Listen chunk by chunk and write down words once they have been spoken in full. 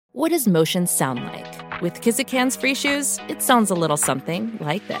What does motion sound like? With Kizikans free shoes, it sounds a little something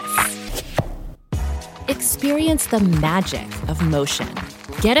like this. Experience the magic of motion.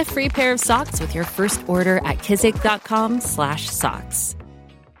 Get a free pair of socks with your first order at kizik.com/socks.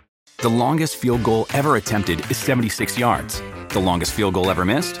 The longest field goal ever attempted is 76 yards. The longest field goal ever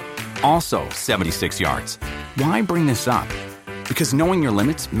missed? Also 76 yards. Why bring this up? Because knowing your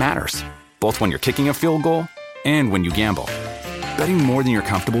limits matters, both when you're kicking a field goal and when you gamble. Betting more than you're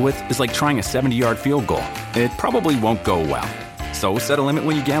comfortable with is like trying a 70-yard field goal. It probably won't go well. So set a limit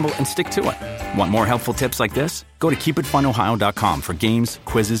when you gamble and stick to it. Want more helpful tips like this? Go to keepitfunohio.com for games,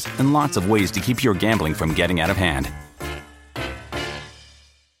 quizzes, and lots of ways to keep your gambling from getting out of hand.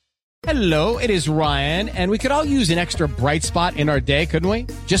 Hello, it is Ryan, and we could all use an extra bright spot in our day, couldn't we?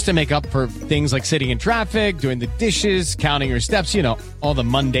 Just to make up for things like sitting in traffic, doing the dishes, counting your steps, you know, all the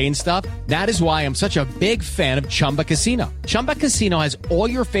mundane stuff. That is why I'm such a big fan of Chumba Casino. Chumba Casino has all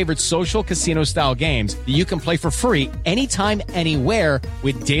your favorite social casino-style games that you can play for free anytime, anywhere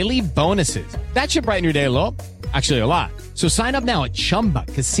with daily bonuses. That should brighten your day a little. Actually, a lot. So sign up now at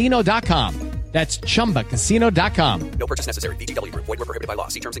ChumbaCasino.com. That's ChumbaCasino.com. No purchase necessary. VGW Group. Void where prohibited by law.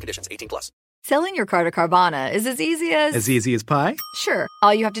 See terms and conditions. 18+. Selling your car to Carvana is as easy as... As easy as pie? Sure.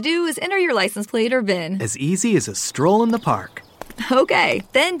 All you have to do is enter your license plate or VIN. As easy as a stroll in the park. Okay,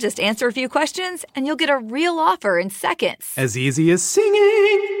 then just answer a few questions and you'll get a real offer in seconds. As easy as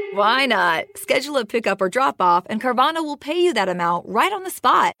singing. Why not? Schedule a pickup or drop-off and Carvana will pay you that amount right on the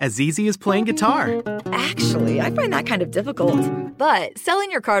spot. As easy as playing guitar. Actually, I find that kind of difficult. But selling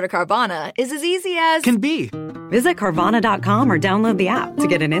your car to Carvana is as easy as... Can be. Visit Carvana.com or download the app to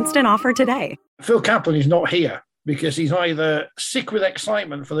get an instant offer today. Phil Kaplan is not here because he's either sick with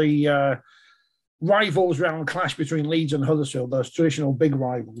excitement for the rivals round clash between Leeds and Huddersfield, those traditional big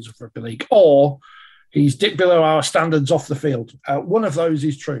rivals of Rugby League, or he's dipped below our standards off the field. One of those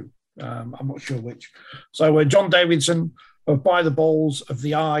is true. I'm not sure which. So John Davidson of By the Balls, of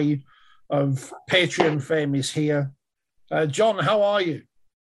The Eye, of Patreon fame is here. John, how are you?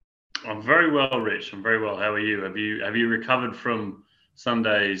 I'm very well, Rich. I'm very well. How are you? Have you recovered from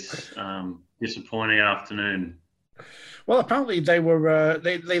Sunday's disappointing afternoon? Well, apparently they were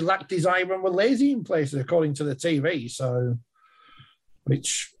they lacked desire and were lazy in places, according to the TV. So,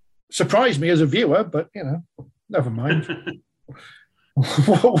 which surprised me as a viewer, but you know, never mind.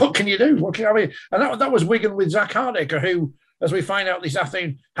 What can you do? I mean, and that was Wigan with Zach Hardaker, who, as we find out this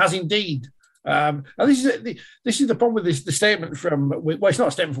afternoon, has indeed. And this is the problem with the statement from. Well, it's not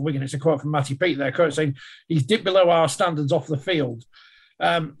a statement from Wigan; it's a quote from Matty Peat there, saying he's dipped below our standards off the field,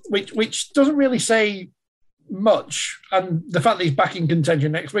 which doesn't really say much. And the fact that he's back in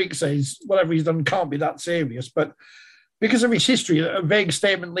contention next week says whatever he's done can't be that serious. But because of his history, a vague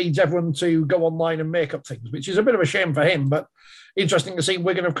statement leads everyone to go online and make up things, which is a bit of a shame for him. But interesting to see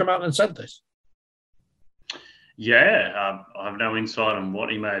Wigan have come out and said this. Yeah, I have no insight on what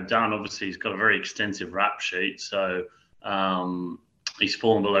he may have done. Obviously, he's got a very extensive rap sheet, so he's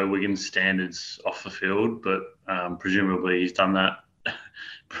fallen below Wigan's standards off the field, but presumably he's done that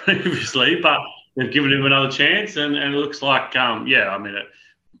previously. But they've given him another chance, and it looks like,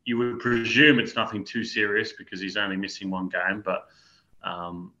 you would presume it's nothing too serious because he's only missing one game. But,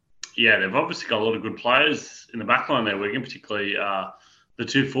 they've obviously got a lot of good players in the backline there, Wigan, particularly the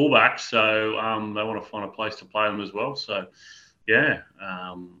two fullbacks. So they want to find a place to play them as well. So, going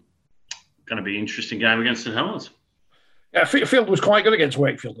to be an interesting game against St Helens. Yeah, Field was quite good against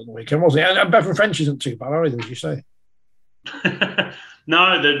Wakefield on the weekend, wasn't he? And Bevan French isn't too bad either, as you say.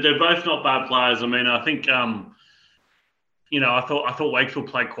 No, they're both not bad players. I mean, I think, I thought Wakefield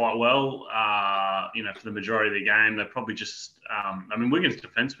played quite well, for the majority of the game. They probably just, Wigan's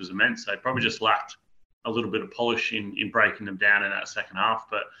defence was immense. They probably just lacked a little bit of polish in breaking them down in that second half.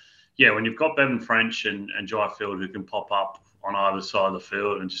 But, yeah, when you've got Bevan French and Jai Field who can pop up on either side of the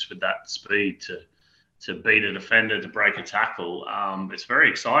field and just with that speed to beat a defender, to break a tackle, it's very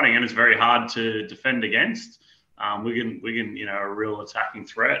exciting and it's very hard to defend against. Wigan, a real attacking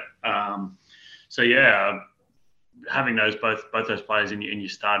threat. Having both those players in your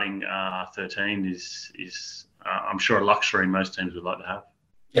starting 13 is I'm sure a luxury most teams would like to have.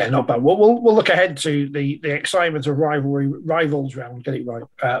 Yeah, not bad. We'll look ahead to the excitement of rivals round, get it right,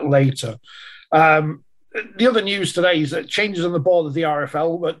 later. The other news today is that changes on the board of the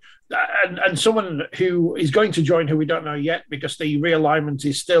RFL, but and someone who is going to join who we don't know yet because the realignment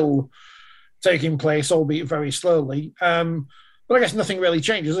is still taking place, albeit very slowly. But I guess nothing really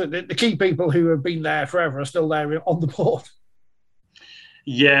changes. The key people who have been there forever are still there on the board.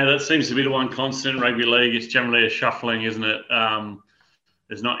 Yeah, that seems to be the one constant in rugby league. It's generally a shuffling, isn't it?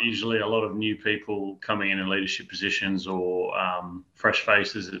 there's not usually a lot of new people coming in leadership positions or fresh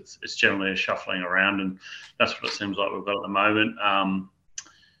faces. It's generally a shuffling around, and that's what it seems like we've got at the moment.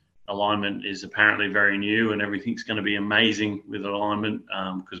 Alignment is apparently very new, and everything's going to be amazing with alignment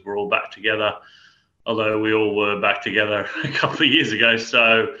because we're all back together, although we all were back together a couple of years ago.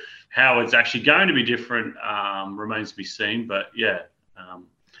 So how it's actually going to be different remains to be seen. But yeah,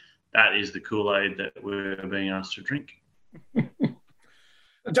 that is the Kool-Aid that we're being asked to drink.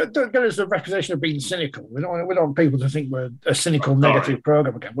 Don't get us the reputation of being cynical. We don't want people to think we're a cynical, negative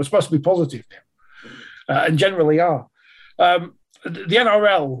program again. We're supposed to be positive now, and generally are. The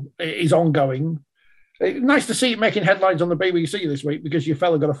NRL is ongoing. Nice to see it making headlines on the BBC this week because your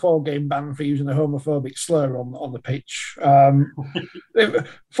fella got a 4-game ban for using a homophobic slur on the pitch.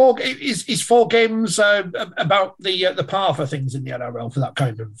 4 games about the par for things in the NRL for that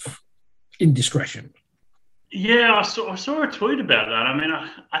kind of indiscretion? Yeah, I saw a tweet about that. I mean,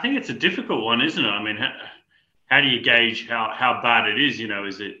 I think it's a difficult one, isn't it? I mean, how do you gauge how bad it is? You know,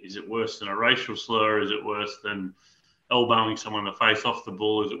 is it worse than a racial slur? Is it worse than elbowing someone in the face off the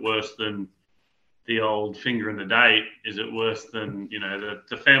ball? Is it worse than the old finger in the date? Is it worse than, you know,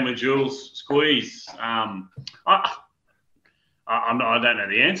 the family jewels squeeze? I don't know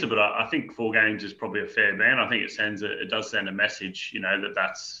the answer, but I think 4 games is probably a fair ban. I think it does send a message, you know,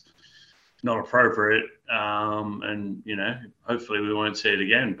 that's not appropriate, and you know, hopefully we won't see it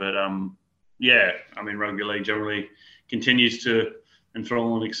again. But yeah, I mean, rugby league generally continues to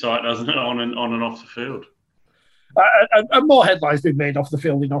enthrall and excite, doesn't it, on and off the field? And more headlines been made off the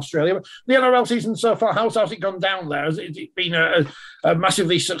field in Australia. But the NRL season so far, how's it gone down there? Has it been a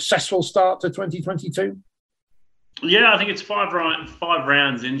massively successful start to 2022? Yeah, I think it's 5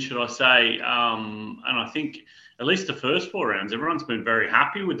 rounds in, should I say? And I think at least the first 4 rounds, everyone's been very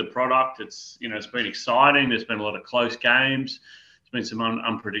happy with the product. It's been exciting. There's been a lot of close games. There's been some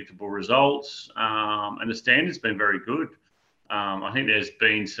unpredictable results, and the standard's been very good. I think there's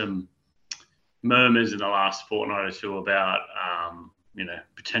been some murmurs in the last fortnight or two about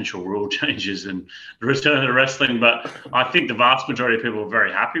potential rule changes and the return of wrestling, but I think the vast majority of people are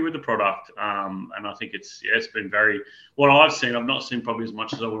very happy with the product, and I think it's been very, what I've seen, I've not seen probably as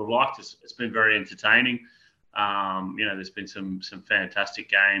much as I would have liked. It's been very entertaining. There's been some fantastic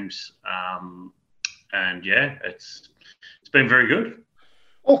games, and yeah, it's been very good.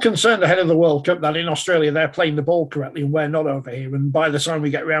 All concerned ahead of the World Cup that in Australia they're playing the ball correctly and we're not over here. And by the time we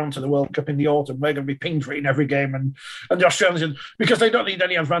get round to the World Cup in the autumn, we're going to be pinged for it in every game. And the Australians, because they don't need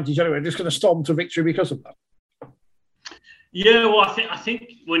any advantage anyway, they're just going to storm to victory because of that. Yeah, well, I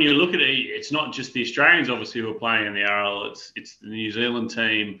think when you look at it, it's not just the Australians, obviously, who are playing in the RL. It's the New Zealand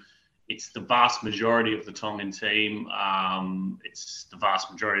team. It's the vast majority of the Tongan team. It's the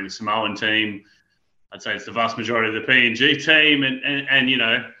vast majority of the Samoan team. I'd say it's the vast majority of the PNG team, and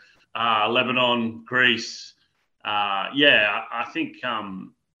Lebanon, Greece. I think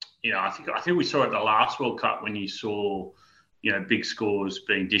we saw at the last World Cup when you saw, big scores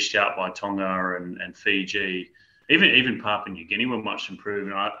being dished out by Tonga and Fiji, even Papua New Guinea were much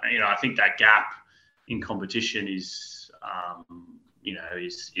improved. And I think that gap in competition is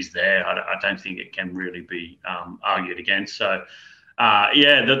there. I don't think it can really be argued against. So.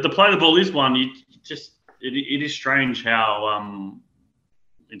 The play the ball is one. It is strange how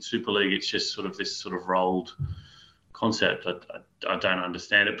in Super League it's just sort of this sort of rolled concept. I don't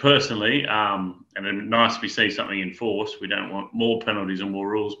understand it personally, and it's nice to see something enforced. We don't want more penalties and more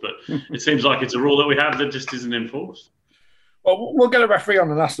rules, but it seems like it's a rule that we have that just isn't enforced. Well, we'll get a referee on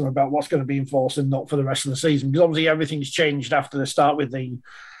and ask them about what's going to be enforced and not for the rest of the season, because obviously everything's changed after the start with the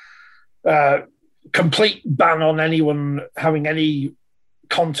complete ban on anyone having any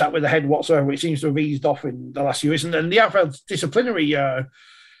contact with the head whatsoever, which seems to have eased off in the last few years. And then the AFL's disciplinary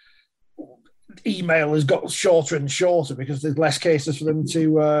email has got shorter and shorter because there's less cases for them to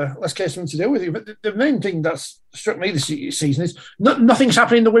deal with. But the main thing that's struck me this season is nothing's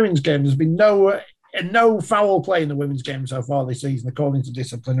happening in the women's game. There's been no foul play in the women's game so far this season, according to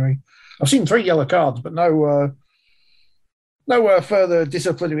disciplinary. I've seen 3 yellow cards, but no further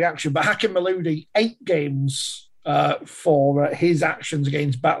disciplinary action. But Hakim Maludi, 8 games for his actions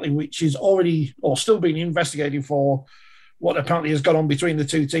against Batley, which is already or still being investigated for what apparently has gone on between the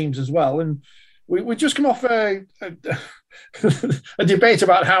two teams as well. And we just come off a debate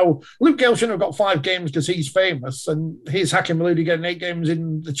about how Luke Gale shouldn't have got 5 games because he's famous, and here's Hakim Maludi getting 8 games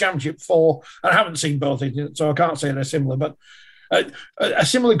in the championship for, and I haven't seen both, so I can't say they're similar, but a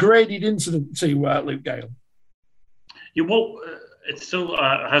similar graded incident to Luke Gale. Yeah, well, it still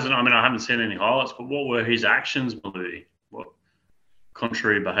hasn't. I mean, I haven't seen any highlights, but what were his actions, Maludi? What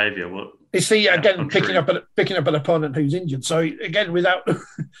contrary behaviour. What? You see, again, contrary. picking up an opponent who's injured. So again, without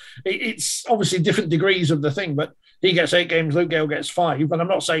it's obviously different degrees of the thing, but he gets 8 games, Luke Gale gets 5. And I'm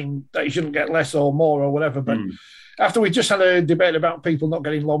not saying that he shouldn't get less or more or whatever, but after we just had a debate about people not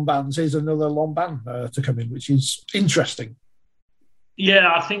getting long bans, here's another long ban to come in, which is interesting.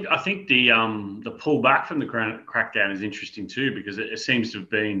 Yeah, I think the pullback from the crackdown is interesting too, because it seems to have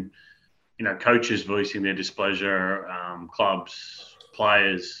been, coaches voicing their displeasure, clubs,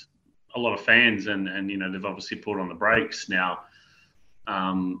 players, a lot of fans, and they've obviously pulled on the brakes now.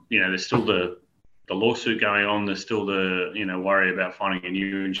 There's still the lawsuit going on. There's still the worry about finding a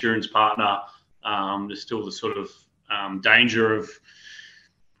new insurance partner. There's still the sort of danger of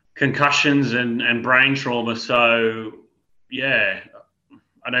concussions and brain trauma. So yeah,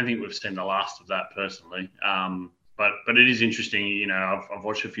 I don't think we've seen the last of that personally. But it is interesting. I've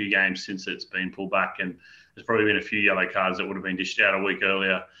watched a few games since it's been pulled back, and there's probably been a few yellow cards that would have been dished out a week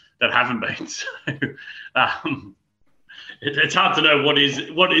earlier that haven't been. So it's hard to know what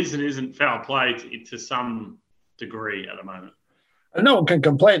is and isn't foul play to some degree at the moment. And no one can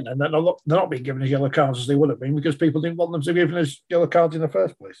complain then that they're not being given as yellow cards as they would have been, because people didn't want them to be given as yellow cards in the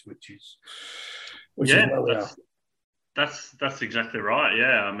first place, which is where we are. That's exactly right.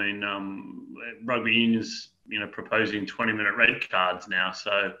 Yeah, I mean, rugby union's proposing 20-minute red cards now,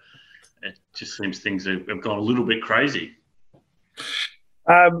 so it just seems things have gone a little bit crazy.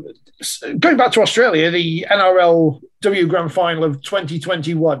 Going back to Australia, the NRLW Grand Final of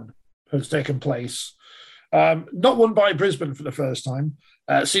 2021 has taken place. Not won by Brisbane for the first time.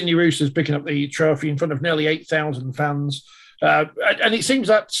 Sydney Roosters picking up the trophy in front of nearly 8,000 fans. And it seems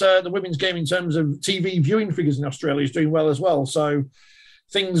that the women's game in terms of TV viewing figures in Australia is doing well as well. So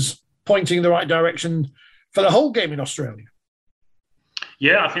things pointing in the right direction for the whole game in Australia.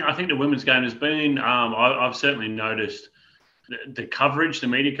 Yeah, I think the women's game has been, I've certainly noticed the coverage, the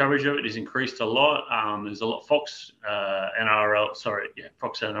media coverage of it has increased a lot. There's a lot, Fox NRL,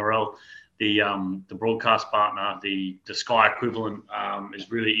 the broadcast partner, the Sky equivalent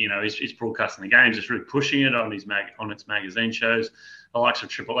is really, is broadcasting the games. It's really pushing it on its magazine shows. The likes of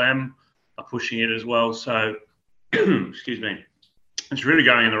Triple M are pushing it as well. So, excuse me, it's really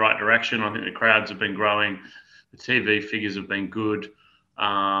going in the right direction. I think the crowds have been growing. The TV figures have been good.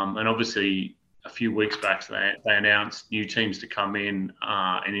 And obviously, a few weeks back, they announced new teams to come in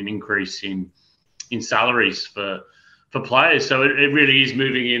and an increase in salaries for players. So it really is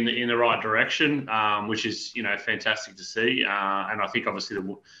moving in the right direction, which is, fantastic to see. And I think obviously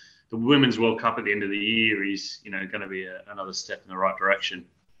the Women's World Cup at the end of the year is, going to be another step in the right direction.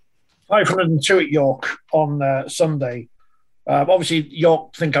 502 at York on Sunday. Obviously,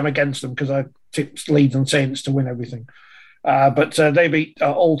 York think I'm against them because I tipped Leeds and Saints to win everything. But they beat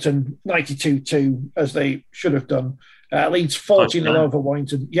Alton 92-2, as they should have done. Leeds 40-0 over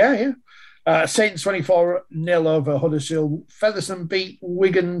Warrington. Yeah. Saints 24-0 over Huddersfield. Featherstone beat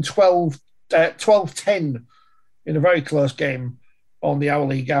Wigan 12-10 in a very close game on the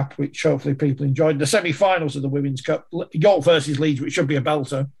hourly gap, which hopefully people enjoyed. The semi-finals of the Women's Cup, York versus Leeds, which should be a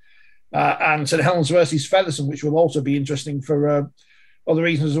belter, and St Helens versus Featherstone, which will also be interesting for other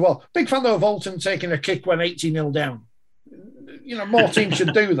reasons as well. Big fan, though, of Alton taking a kick when 18-0 down. More teams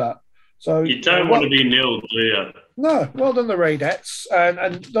should do that. So you don't want to be nil, do you? No, well done, the Raidettes.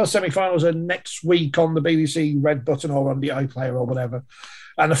 And those semi-finals are next week on the BBC Red Button or on the iPlayer or whatever.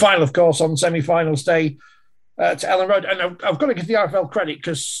 And the final, of course, on semi-finals day to Ellen Road. And I've got to give the RFL credit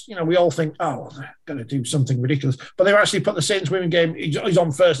because, we all think, they're going to do something ridiculous. But they've actually put the Saints Wigan game, he's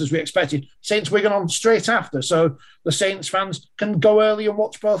on first as we expected. Saints Wigan on straight after. So the Saints fans can go early and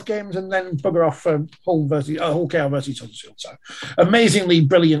watch both games and then bugger off Hull KR versus Huddersfield. So amazingly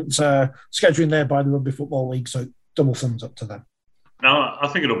brilliant scheduling there by the Rugby Football League. So double thumbs up to them. No, I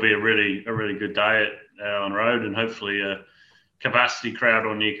think it'll be a really good day at Ellen Road, and hopefully capacity crowd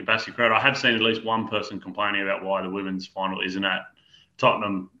or near capacity crowd. I have seen at least one person complaining about why the women's final isn't at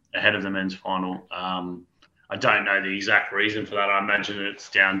Tottenham ahead of the men's final. I don't know the exact reason for that. I imagine it's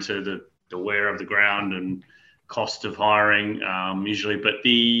down to the wear of the ground and cost of hiring usually. But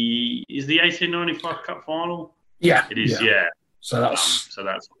is the 1895 Cup final? Yeah, it is. Yeah. So that's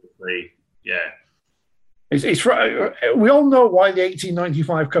obviously It's we all know why the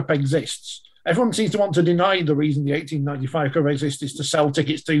 1895 Cup exists. Everyone seems to want to deny the reason the 1895 Cup exists is to sell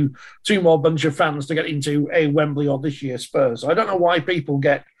tickets to two more bunch of fans to get into a Wembley or this year's Spurs. I don't know why people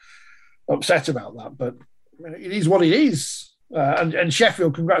get upset about that, but it is what it is. And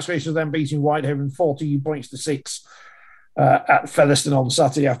Sheffield, congratulations to them beating Whitehaven 40-6 at Featherstone on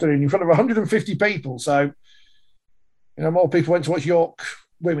Saturday afternoon in front of 150 people. So, more people went to watch York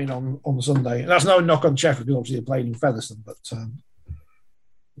women on Sunday. And that's no knock on Sheffield, because obviously they're playing in Featherstone, but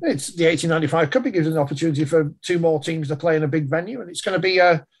It's the 1895 Cup. It gives an opportunity for two more teams to play in a big venue, and it's going to be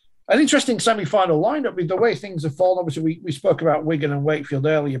an interesting semi-final lineup with the way things have fallen. Obviously, we spoke about Wigan and Wakefield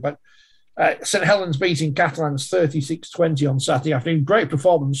earlier, but St Helens beating Catalans 36-20 on Saturday afternoon. Great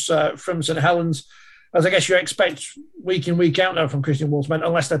performance from St Helens, as I guess you expect week in, week out now from Christian Wolfsmen,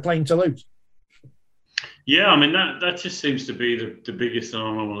 unless they're playing Toulouse. Yeah, I mean that just seems to be the biggest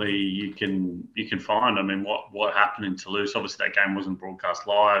anomaly you can find. I mean, what happened in Toulouse? Obviously, that game wasn't broadcast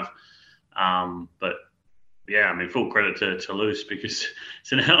live, but yeah, I mean, full credit to Toulouse because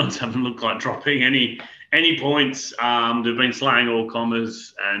St Helens haven't looked like dropping any points. They've been slaying all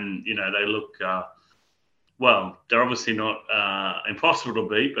comers, and they look well. They're obviously not impossible to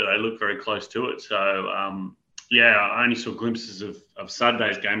beat, but they look very close to it. So yeah, I only saw glimpses of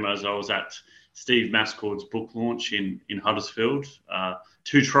Saturday's game as I was at Steve Mascord's book launch in Huddersfield,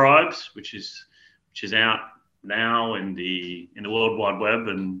 Two Tribes, which is out now in the World Wide Web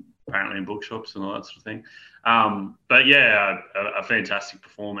and apparently in bookshops and all that sort of thing. But yeah, a fantastic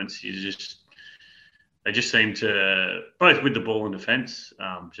performance. They just seem to, both with the ball and defence,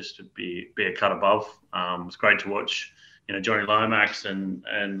 just to be a cut above. It's great to watch, Johnny Lomax and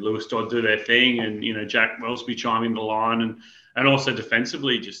Lewis Dodd do their thing, and Jack Wellsby chime into the line, and also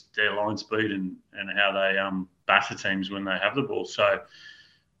defensively, just their line speed and how they batter teams when they have the ball. So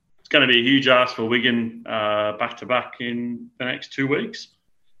it's going to be a huge ask for Wigan back to back in the next 2 weeks.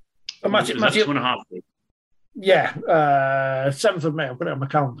 Matthew, 2.5 weeks. Yeah, 7th of May. I'll put it on my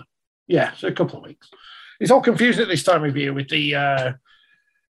calendar. Yeah, so a couple of weeks. It's all confusing at this time of year with the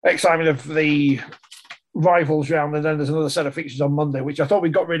excitement of the rivals round, and then there's another set of fixtures on Monday, which I thought we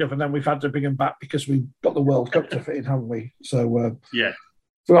got rid of, and then we've had to bring them back because we've got the World Cup to fit in, haven't we? So yeah,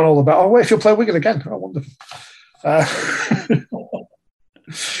 forgot all about. Oh, wait, if you'll play Wigan again, oh, wonderful.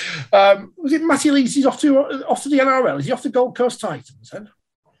 Was it Matty Leeds? He's off to the NRL. Is he off to Gold Coast Titans then?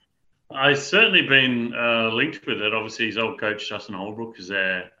 I've certainly been linked with it. Obviously, his old coach Justin Holbrook is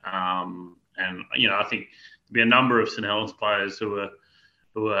there, and I think there'll be a number of St Helens players who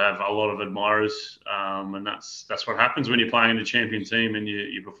have a lot of admirers, and that's what happens when you're playing in a champion team and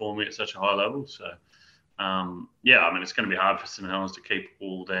you're performing at such a high level. So, yeah, I mean, it's going to be hard for St Helens to keep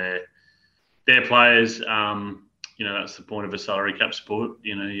all their players. That's the point of a salary cap sport.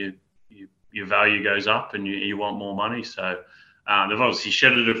 Your value goes up and you want more money. So they've obviously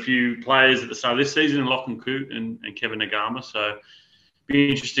shedded a few players at the start of this season, Lachlan Coote and Kevin Nagama. So it'll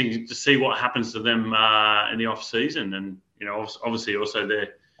be interesting to see what happens to them in the off season. And obviously also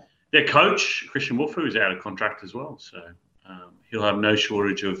their coach, Christian Wolfer, is out of contract as well. So he'll have no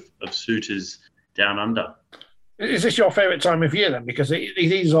shortage of suitors down under. Is this your favourite time of year then? Because it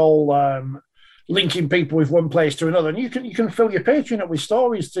is all linking people with one place to another. And you can fill your Patreon up with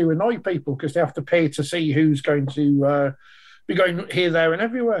stories to annoy people because they have to pay to see who's going to be going here, there and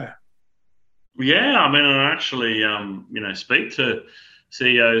everywhere. Yeah, I mean, I actually, speak to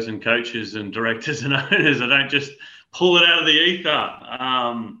CEOs and coaches and directors and owners. I don't just pull it out of the ether.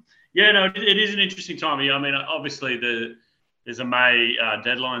 It is an interesting time of year. I mean, obviously there's a May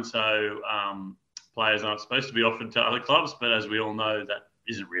deadline, so players aren't supposed to be offered to other clubs, but as we all know, that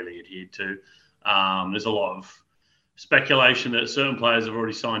isn't really adhered to. There's a lot of speculation that certain players have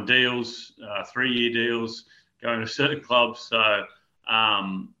already signed deals, 3-year deals, going to certain clubs. So,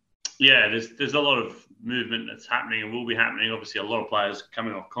 there's a lot of movement that's happening and will be happening. Obviously, a lot of players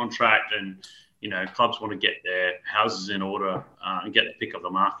coming off contract and, clubs want to get their houses in order and get the pick of the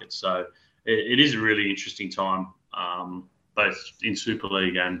market. So it is a really interesting time, both in Super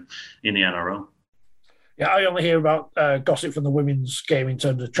League and in the NRL. Yeah, I only hear about gossip from the women's game in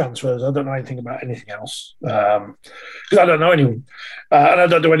terms of transfers. I don't know anything about anything else because I don't know anyone and I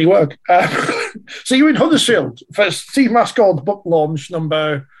don't do any work. So you're in Huddersfield for Steve Mascord's book launch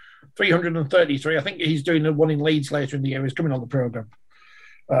number 333. I think he's doing the one in Leeds later in the year. He's coming on the programme.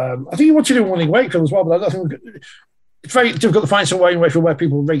 I think he wants to do one in Wakefield as well, but I don't think it's very difficult to find somewhere in Wakefield where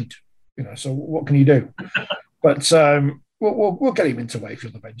people read. So what can you do? But we'll get him into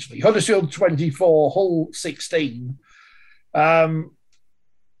Wakefield eventually. Huddersfield 24, Hull 16.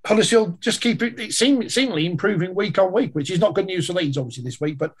 Huddersfield just keep it seemingly improving week on week, which is not good news for Leeds, obviously, this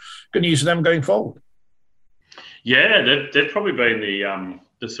week, but good news for them going forward. Yeah, they've probably been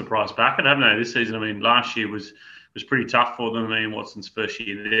the surprise packet, haven't they, this season? I mean, last year was pretty tough for them. I mean, Watson's first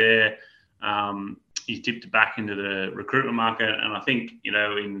year there. He's dipped back into the recruitment market, and I think,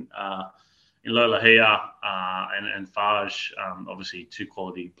 in Lola Hea and Farge, obviously two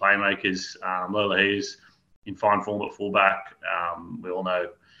quality playmakers. Lola Hea's in fine form at fullback. We all know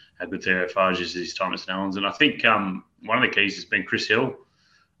how good Theo Farge is his time at St Helens. And I think one of the keys has been Chris Hill.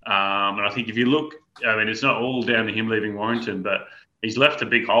 And I think if you look, I mean, it's not all down to him leaving Warrington, but he's left a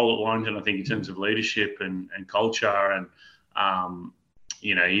big hole at Warrington, I think, in terms of leadership and culture. And,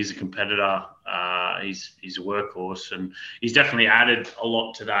 he's a competitor. He's a workhorse, and he's definitely added a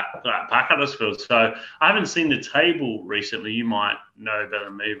lot to that pack, Huddersfield. So I haven't seen the table recently. You might know better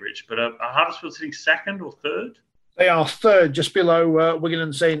than me, Rich, but are Huddersfield sitting second or third? They are third, just below Wigan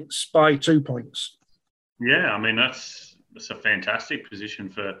and Saints by 2 points. Yeah, I mean, that's a fantastic position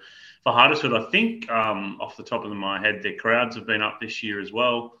for Huddersfield. I think off the top of my head, their crowds have been up this year as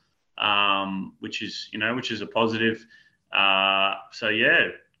well, which is a positive. So yeah,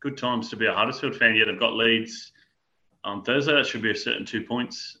 good times to be a Huddersfield fan. Yeah, they've got Leeds on Thursday. That should be a certain 2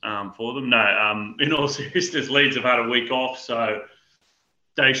 points for them. No, in all seriousness, Leeds have had a week off, so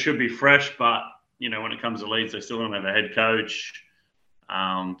they should be fresh. But when it comes to Leeds, they still don't have a head coach.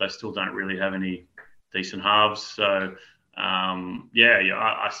 They still don't really have any decent halves. So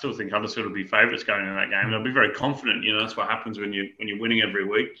I still think Huddersfield will be favourites going in that game. And I'll be very confident. That's what happens when you're winning every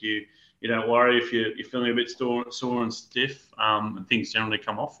week. You don't worry if you're feeling a bit sore and stiff, and things generally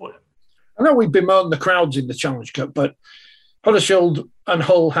come off for you. I know we've bemoaned the crowds in the Challenge Cup, but Huddersfield and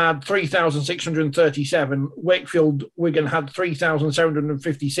Hull had 3,637. Wakefield, Wigan had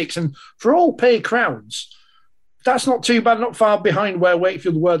 3,756. And for all pay crowds, that's not too bad, not far behind where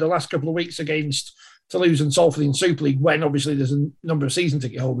Wakefield were the last couple of weeks against Toulouse and Salford in Super League, when obviously there's a number of season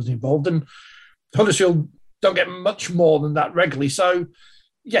ticket holders involved. And Huddersfield don't get much more than that regularly. So,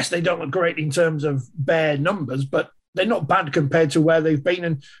 yes, they don't look great in terms of bare numbers, but they're not bad compared to where they've been.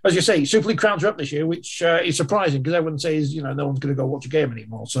 And as you say, Super League crowds are up this year, which is surprising because everyone says, no one's going to go watch a game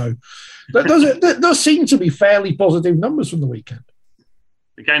anymore. So that does seem to be fairly positive numbers from the weekend.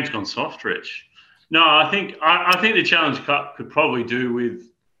 The game's gone soft, Rich. No, I think the Challenge Cup could probably do with,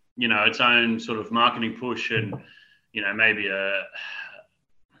 its own sort of marketing push and, maybe a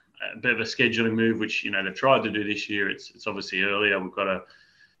bit of a scheduling move, which, they've tried to do this year. It's obviously earlier. We've got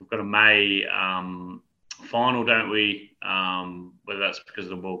a May final, don't we? Whether that's because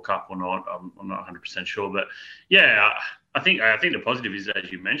of the World Cup or not, I'm not 100% sure. But yeah, I think the positive is,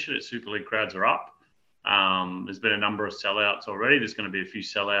 as you mentioned, it Super League crowds are up. There's been a number of sellouts already. There's going to be a few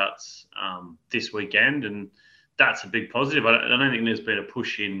sellouts this weekend, and that's a big positive. I don't think there's been a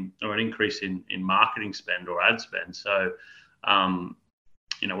push in or an increase in marketing spend or ad spend. So,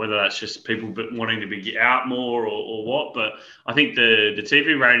 whether that's just people wanting to be out more or what, but I think the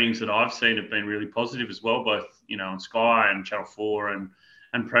TV ratings that I've seen have been really positive as well, both, on Sky and Channel 4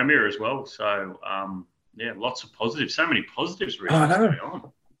 and Premier as well. So, lots of positives. So many positives really going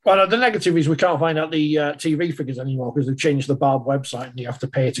on. Well, no, the negative is we can't find out the TV figures anymore because they've changed the Barb website and you have to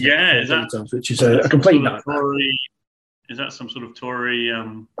pay to get details, which is a complete nightmare. Is that some sort of Tory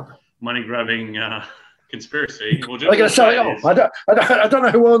money-grabbing conspiracy? Are they going to sell it off? I don't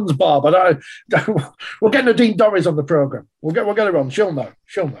know who owns Barb. We'll get Nadine Dorries on the programme. We'll get her on. She'll know.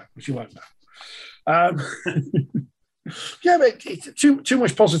 But she won't know. But it's too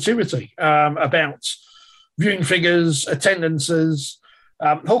much positivity about viewing figures, attendances.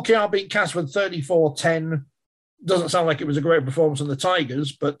 Hull KR beat Casford 34-10. Doesn't sound like it was a great performance on the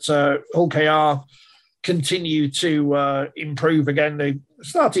Tigers, but Hull KR continue to improve again. They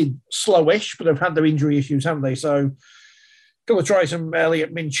started slowish, but have had their injury issues, haven't they? So going to try some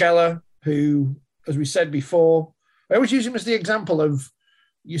Elliot Minchella, who, as we said before, I always use him as the example of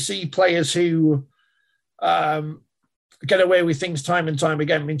you see players who get away with things time and time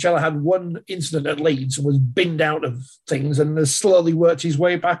again. Minchella had one incident at Leeds and was binned out of things and has slowly worked his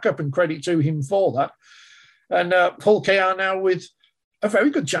way back up, and credit to him for that. And Hull KR now with a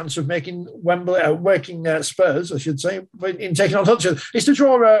very good chance of making Wembley, working Spurs, I should say, in taking on Huddersfield. It's to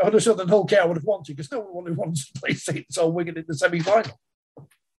draw Huddersfield and Hull KR would have wanted, because no one wants to play Saints or Wigan in the semi-final.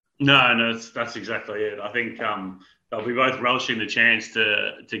 No, that's exactly it. I think they'll be both relishing the chance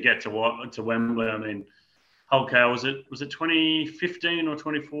to get to Wembley. I mean, Hull KR, was it 2015 or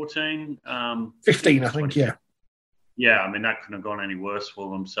 2014? 15, I think, yeah. Yeah, I mean, that couldn't have gone any worse for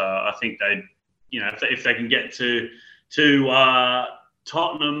them. So I think they'd, if they can get to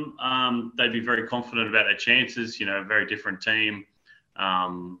Tottenham, they'd be very confident about their chances. A very different team.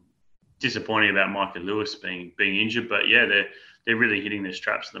 Disappointing about Michael Lewis being injured, but yeah, they're really hitting their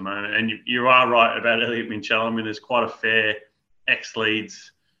straps at the moment. And you are right about Elliot Minchella. I mean, there's quite a fair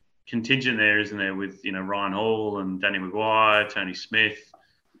ex-Leeds contingent there, isn't there? With Ryan Hall and Danny Maguire, Tony Smith,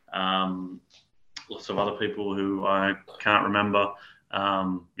 lots of other people who I can't remember.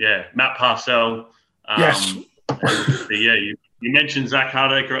 Matt Parcell. Yes. You mentioned Zach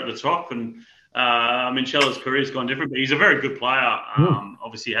Hardacre at the top, and Minchella's career's gone different, but he's a very good player.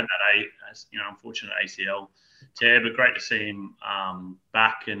 Obviously, had that unfortunate ACL tear, but great to see him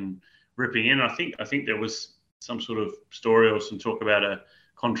back and ripping in. I think there was some sort of story or some talk about a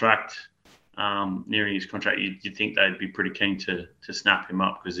contract nearing his contract, you'd think they'd be pretty keen to snap him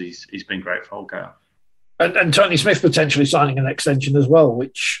up because he's been great for Holgate. And Tony Smith potentially signing an extension as well,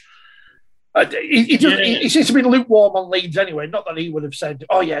 which he seems to be lukewarm on Leeds anyway. Not that he would have said,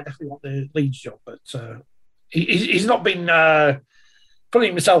 "Oh yeah, I definitely want the Leeds job," but he's not been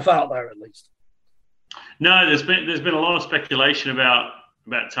putting himself out there at least. No, there's been a lot of speculation about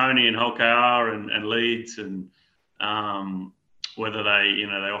Tony and Holkar and Leeds and whether they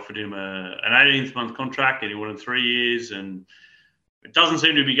offered him an 18th month contract and he wanted 3 years, and it doesn't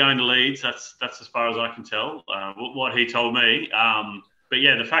seem to be going to Leeds. That's as far as I can tell. What he told me. But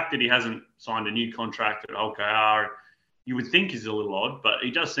yeah, the fact that he hasn't signed a new contract at Holkar, you would think is a little odd, but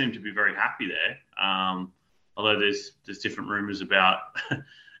he does seem to be very happy there. Although there's different rumours about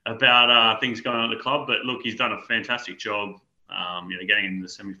things going on at the club. But look, he's done a fantastic job. Getting into the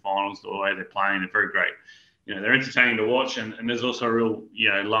semi-finals, the way they're playing, they're very great. They're entertaining to watch, and there's also a real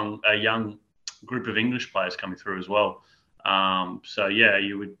young group of English players coming through as well. So yeah,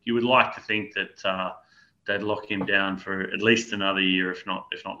 you would like to think that they'd lock him down for at least another year, if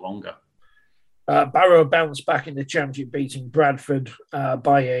not longer. Barrow bounced back in the Championship, beating Bradford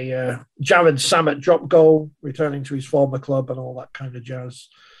by a Jared Samet drop goal, returning to his former club and all that kind of jazz.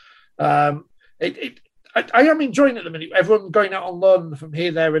 I am enjoying it at the minute. Everyone going out on loan from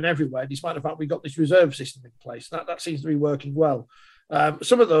here, there, and everywhere, despite the fact we got this reserve system in place. That seems to be working well.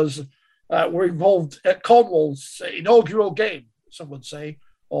 Some of those were involved at Cornwall's inaugural game, some would say,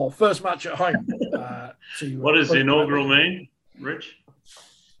 or first match at home. What does inaugural mean, Rich?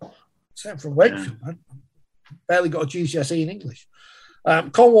 I'm from Wakefield, man. Barely got a GCSE in English.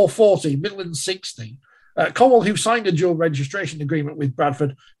 Cornwall 40, Midlands 60. Cornwall, who signed a dual registration agreement with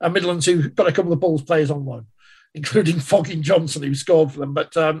Bradford, and Midlands, who got a couple of Bulls players on loan, including Fogging Johnson, who scored for them.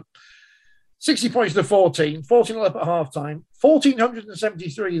 But 60 points to 14 up at half time,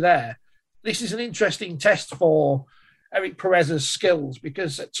 1,473 there. This is an interesting test for Eric Perez's skills,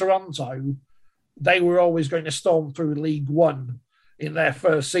 because at Toronto, they were always going to storm through League One in their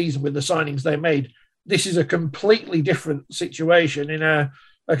first season with the signings they made. This is a completely different situation in a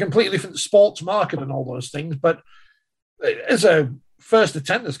completely different sports market and all those things. But as a first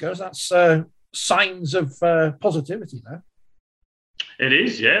attendance goes, that's signs of positivity there. It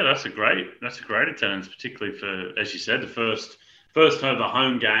is, yeah. That's a great attendance, particularly for, as you said, the first ever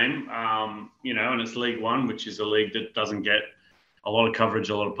home game. And it's League One, which is a league that doesn't get a lot of coverage,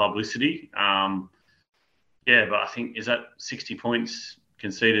 a lot of publicity. But I think, is that 60 points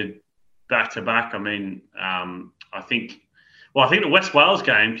conceded back to back? I mean, I think the West Wales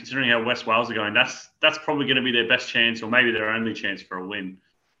game, considering how West Wales are going, that's probably going to be their best chance, or maybe their only chance for a win.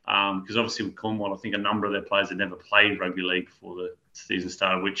 Because obviously with Cornwall, I think a number of their players had never played rugby league before the season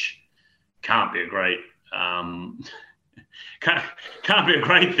started, which can't be a great can't be a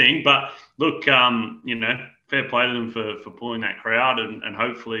great thing. But look, fair play to them for pulling that crowd, and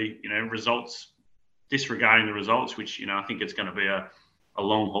hopefully, results, disregarding the results, which I think it's going to be a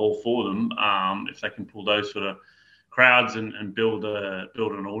long haul for them. If they can pull those sort of crowds and build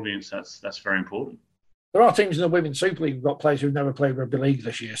an audience, that's very important. There are teams in the Women's Super League who've got players who've never played rugby league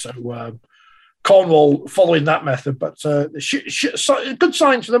this year, so Cornwall following that method. But good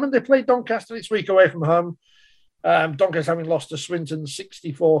signs for them, and they played Doncaster this week away from home. Doncaster having lost to Swinton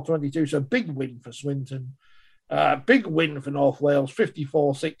 64-22, so big win for Swinton. Big win for North Wales,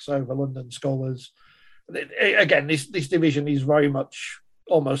 54-6 over London Scholars. Again, this division is very much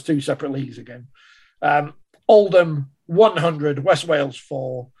almost two separate leagues again. Oldham 100, West Wales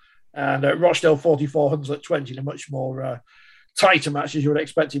 4, and Rochdale 44, Hunslet 20, in a much more tighter match, as you would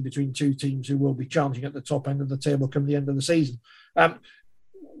expect, between two teams who will be challenging at the top end of the table come the end of the season.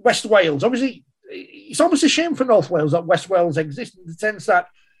 West Wales, obviously, it's almost a shame for North Wales that West Wales exists, in the sense that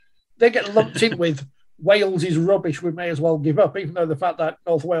they get lumped in with Wales is rubbish, we may as well give up, even though the fact that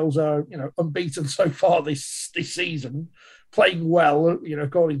North Wales are, unbeaten so far this season, playing well,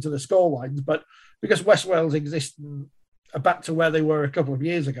 according to the scorelines. But because West Wales exist and are back to where they were a couple of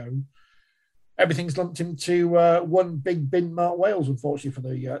years ago, everything's lumped into one big bin Mark Wales, unfortunately, for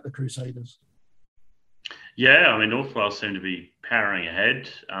the Crusaders. Yeah, I mean, North Wales seem to be powering ahead,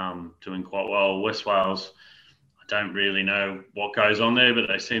 doing quite well. West Wales, I don't really know what goes on there, but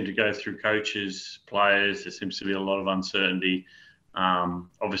they seem to go through coaches, players. There seems to be a lot of uncertainty.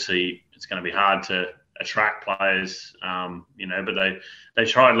 Obviously, it's going to be hard to attract players, but they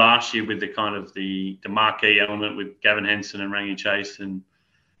tried last year with the kind of the marquee element with Gavin Henson and Rangi Chase, and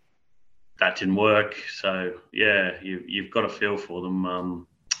that didn't work. So, yeah, you've got a feel for them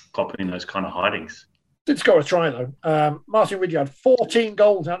copying those kind of hidings. Did score a try, though. Martin Ridgey had 14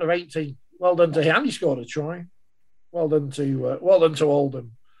 goals out of 18 Well done to him. He scored a try. Well done to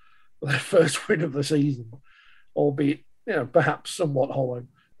Oldham for their first win of the season, albeit perhaps somewhat hollow.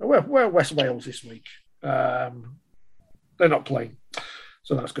 We're West Wales this week. They're not playing,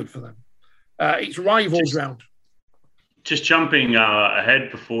 so that's good for them. It's rivals round. Just jumping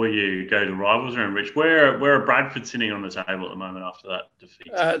ahead before you go to rivals round, Rich, where are Bradford sitting on the table at the moment after that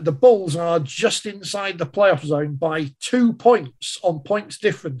defeat? The Bulls are just inside the playoff zone by 2 points on points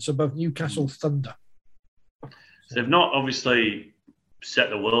difference above Newcastle Thunder. So they've not obviously set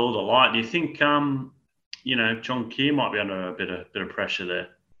the world alight. Do you think, John Keir might be under a bit of pressure there?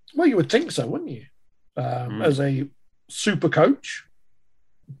 Well, you would think so, wouldn't you? As a super coach,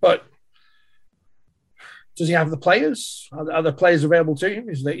 but does he have the players? Are the players available to him?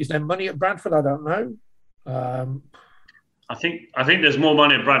 Is there money at Bradford? I don't know. I think there's more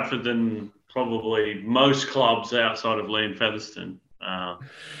money at Bradford than probably most clubs outside of Lee and Featherstone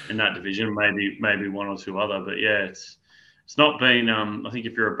in that division. Maybe one or two other, but yeah, it's not been. I think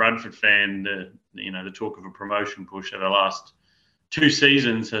if you're a Bradford fan, the talk of a promotion push over the last 2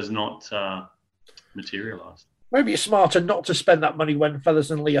 seasons has not materialised. Maybe it's smarter not to spend that money when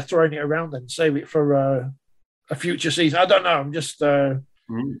Feathers and Lee are throwing it around and save it for a future season. I don't know. I'm just trying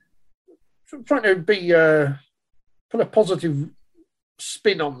to be put a positive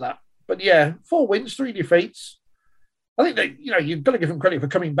spin on that. But yeah, 4 wins, 3 defeats. I think that you've got to give them credit for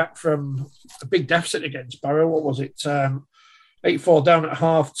coming back from a big deficit against Barrow. What was it? 8-4 down at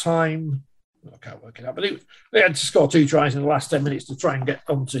half time. I can't work it out, but they had to score 2 tries in the last 10 minutes to try and get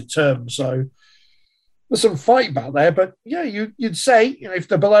onto terms. So there's some fight back there, but yeah, you'd say if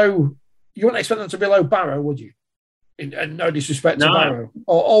they're below, you wouldn't expect them to be below Barrow, would you? And no disrespect to Barrow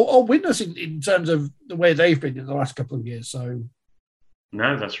or winners in terms of the way they've been in the last couple of years. So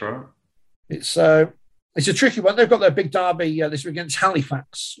no, that's right. It's a tricky one. They've got their big derby this week against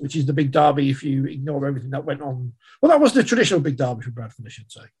Halifax, which is the big derby if you ignore everything that went on. Well, that was the traditional big derby for Bradford, I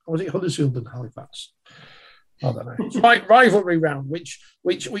should say. Or was it Huddersfield and Halifax? I don't know. It's rivalry round, which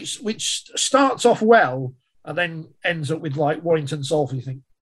starts off well and then ends up with like Warrington Salford. You think,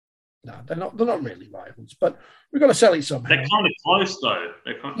 no, they're not really rivals, but we've got to sell it somehow. They're kind of close, though.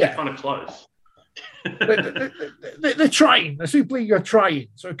 They're kind of close. They're trying. The Super League are trying,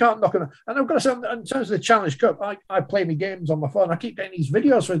 so we can't knock them. And I've got to say, in terms of the Challenge Cup, I play my games on my phone. I keep getting these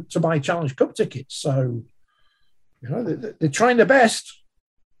videos to buy Challenge Cup tickets. So, they're trying their best,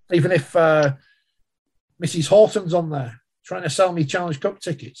 even if Mrs. Horton's on there trying to sell me Challenge Cup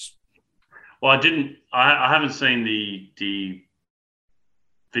tickets. Well, I haven't seen the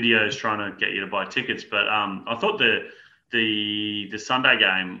videos trying to get you to buy tickets, but I thought the Sunday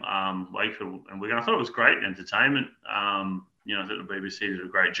game, Wakefield and Wigan, I thought it was great entertainment. I thought the BBC did a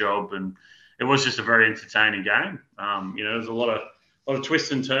great job, and it was just a very entertaining game. There was a lot of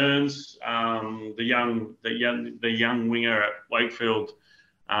twists and turns. The young winger at Wakefield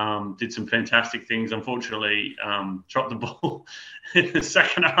did some fantastic things. Unfortunately, dropped the ball in the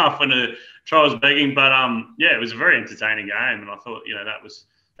second half when the try was begging. But it was a very entertaining game, and I thought that was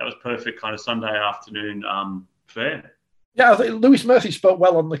perfect kind of Sunday afternoon fare. Yeah, I think Lewis Murphy spoke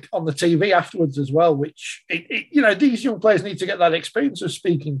well on the TV afterwards as well. Which these young players need to get that experience of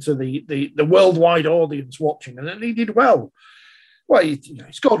speaking to the worldwide audience watching, and he did well. Well, he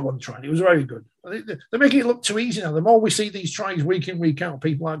scored 1 try. It was very good. They're making it look too easy now. The more we see these tries week in, week out,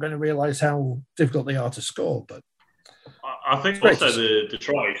 people aren't going to realise how difficult they are to score. But I think also the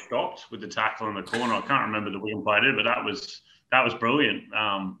try stopped with the tackle in the corner. I can't remember the Wigan player did, but that was brilliant,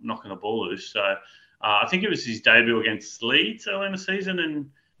 knocking the ball loose. So I think it was his debut against Leeds early in the season, and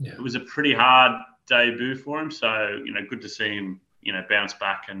it was a pretty hard debut for him. So good to see him bounce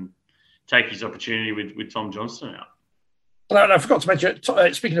back and take his opportunity with Tom Johnston out. And I forgot to mention,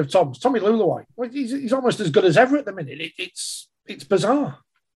 speaking of Tommy Luluwai, he's almost as good as ever at the minute. It's bizarre.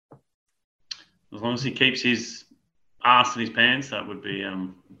 As long as he keeps his arse in his pants, that would be,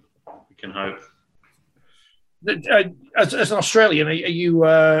 we can hope. As an Australian, are you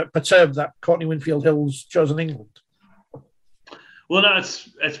perturbed that Courtney Winfield-Hill's chosen England? Well, no,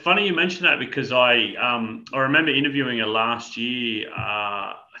 it's funny you mention that because I remember interviewing her last year.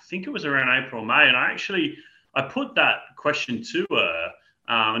 I think it was around April, May, and I put that question to her,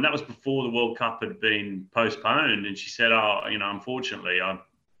 and that was before the World Cup had been postponed. And she said, unfortunately, I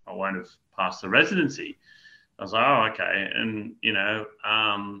won't have passed the residency. I was like, oh, okay. And,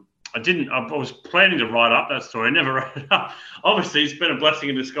 I was planning to write up that story. I never wrote it up. Obviously, it's been a blessing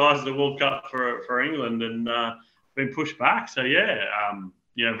in disguise, the World Cup for England, and been pushed back. So,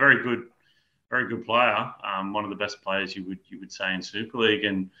 very good player. One of the best players you would say in Super League.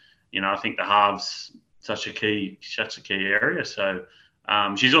 And, I think the halves such a key area. So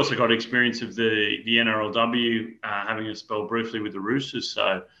she's also got experience of the NRLW, having a spell briefly with the Roosters.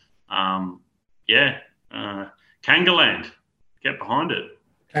 So, Kangaland, get behind it.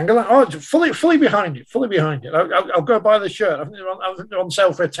 Kangaland, oh, fully behind it. I'll go buy the shirt. I think they're on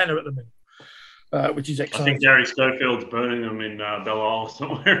sale for $10 at the minute. Which is exciting. I think Gary Schofield's burning them in Belle Isle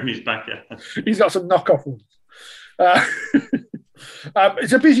somewhere in his backyard. He's got some knockoff ones.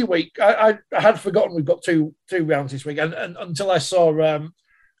 It's a busy week. I had forgotten we've got two rounds this week, and until I saw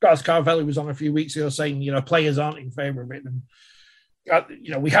Guys Carvelli was on a few weeks ago saying players aren't in favour of it, and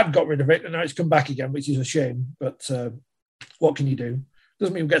we had got rid of it, and now it's come back again, which is a shame. But what can you do?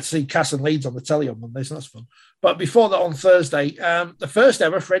 Doesn't mean we get to see Cass and Leeds on the telly on Monday, so that's fun. But before that, on Thursday, the first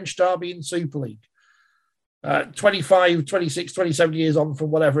ever French derby in Super League. 25, 26, 27 years on from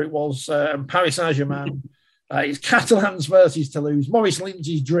whatever it was, and Paris Saint-Germain. It's Catalans versus Toulouse. Maurice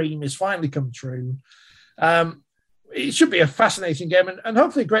Lindsay's dream has finally come true. It should be a fascinating game, and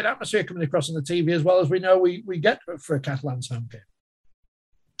hopefully a great atmosphere coming across on the TV as well, as we know we get for a Catalans home game.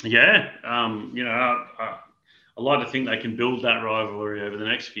 Yeah, I like to think they can build that rivalry over the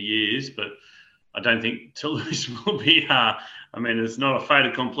next few years, but I don't think Toulouse will be. It's not a fait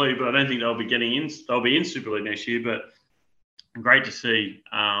accompli, but I don't think they'll be getting in. They'll be in Super League next year, but great to see.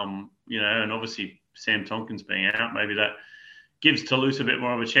 And obviously Sam Tompkins being out, maybe that gives Toulouse a bit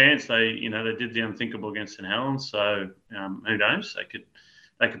more of a chance. They did the unthinkable against St Helens, so who knows?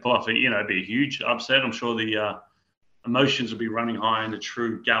 They could pull off. It'd be a huge upset. I'm sure the emotions will be running high in a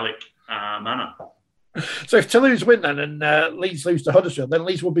true Gallic manner. So if Toulouse win then and Leeds lose to Huddersfield, then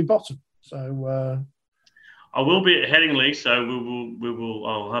Leeds will be bottom. So I will be at Headingley, so we will.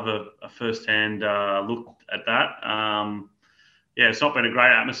 I'll have a first-hand look at that. It's not been a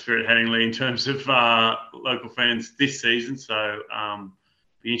great atmosphere at Headingley in terms of local fans this season. So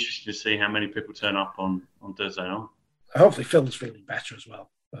be interesting to see how many people turn up on Thursday night. Hopefully, Phil's feeling better as well.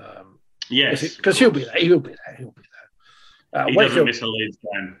 Yes, because he'll be there. He'll be there. He doesn't miss a Leeds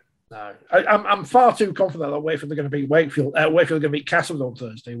game. No, I'm far too confident that Wakefield are going to beat Wakefield. Wakefield are going to beat Castle on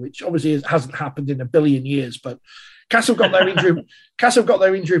Thursday, which obviously hasn't happened in a billion years. But Castle got their injury. Castle got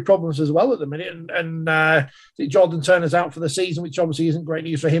their injury problems as well at the minute, and Jordan Turner's out for the season, which obviously isn't great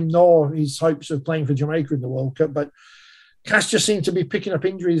news for him nor his hopes of playing for Jamaica in the World Cup. But Cass just seems to be picking up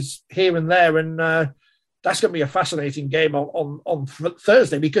injuries here and there, and that's going to be a fascinating game on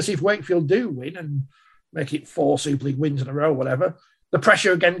Thursday, because if Wakefield do win and make it 4 Super League wins in a row, whatever, the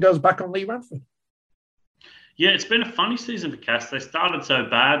pressure again goes back on Lee Radford. Yeah, it's been a funny season for Cass. They started so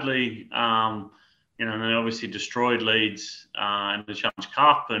badly, and they obviously destroyed Leeds in the Challenge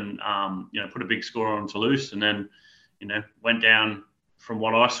Cup, and put a big score on Toulouse, and then went down, from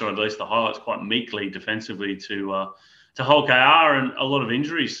what I saw at least, the highlights quite meekly defensively to Hull KR, and a lot of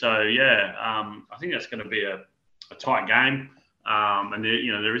injuries. So I think that's going to be a tight game, and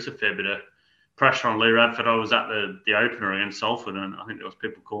there is a fair bit of pressure on Lee Radford. I was at the opener against Salford, and I think there was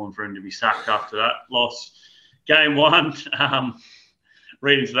people calling for him to be sacked after that loss. Game 1,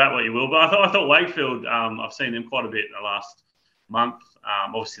 read into that what you will. But I thought Wakefield, I've seen them quite a bit in the last month.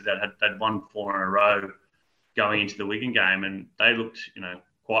 Obviously, they'd won 4 in a row going into the Wigan game, and they looked,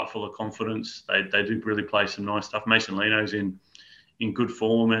 quite full of confidence. They do really play some nice stuff. Mason Leno's in good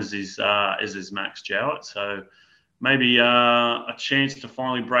form, as is Max Jowett. So maybe a chance to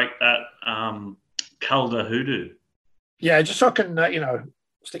finally break that Calder hoodoo. Yeah, just so I can,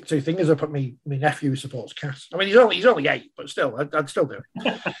 stick 2 fingers up at me nephew who supports Cass. I mean, he's only 8, but still, I'd still do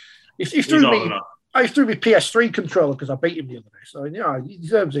it. He's threw me. I threw my PS3 controller because I beat him the other day. So, he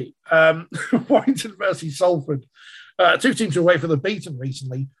deserves it. Warrington versus Salford. 2 teams away from the beaten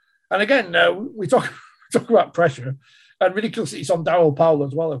recently. And again, we talk about pressure. And ridiculous, it's on Darryl Powell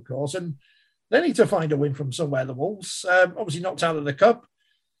as well, of course. And they need to find a win from somewhere, the Wolves. Obviously knocked out of the Cup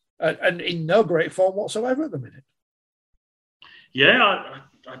and in no great form whatsoever at the minute. Yeah,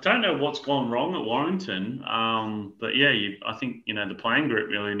 I don't know what's gone wrong at Warrington. But I think, the playing group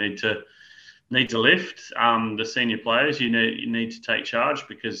really need to lift. The senior players, you need to take charge,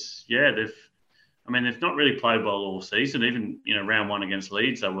 because, they've not really played well all season. Even, round 1 against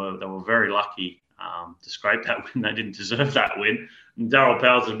Leeds, they were very lucky to scrape that win. They didn't deserve that win. And Darryl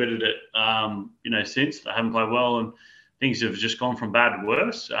Powell's admitted it, since they haven't played well, and things have just gone from bad to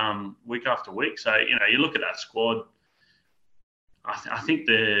worse week after week. So, you look at that squad. I think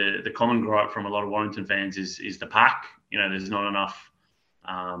the common gripe from a lot of Warrington fans is the pack. There's not enough,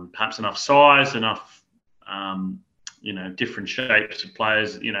 perhaps enough size, enough, different shapes of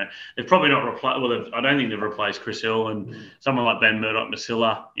players. They've probably not replaced. Well, I don't think they've replaced Chris Hill and someone like Ben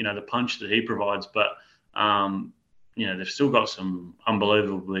Murdoch-Masila. The punch that he provides, but they've still got some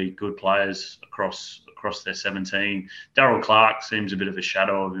unbelievably good players across across their 17. Darryl Clark seems a bit of a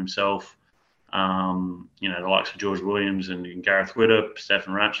shadow of himself. The likes of George Williams and Gareth Widdop,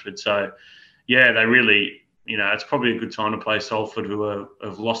 Stefan Ratchford. So, yeah, they really, it's probably a good time to play Salford, who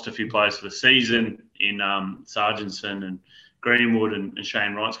have lost a few players for the season in Sargentson and Greenwood, and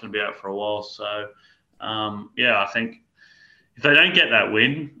Shane Wright's going to be out for a while. So, I think if they don't get that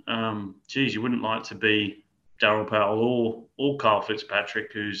win, you wouldn't like to be Darryl Powell or Kyle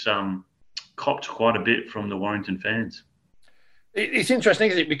Fitzpatrick, who's copped quite a bit from the Warrington fans. It's interesting,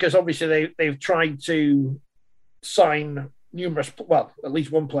 isn't it? Because obviously they've tried to sign at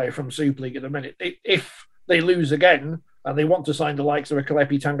least one player from Super League at the minute. If they lose again and they want to sign the likes of a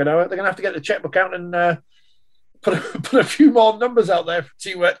Kalepi Tanganoa, they're going to have to get the checkbook out and put a few more numbers out there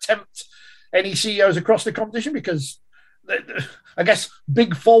to tempt any CEOs across the competition, because I guess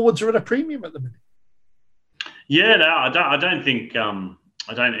big forwards are at a premium at the minute. Yeah, no, I don't think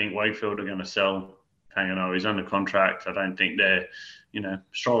Wakefield are going to sell Tanganoa. He's under contract. I don't think they're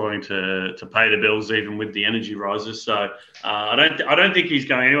struggling to pay the bills even with the energy rises. So I don't think he's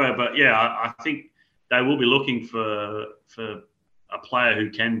going anywhere. But yeah, I think they will be looking for a player who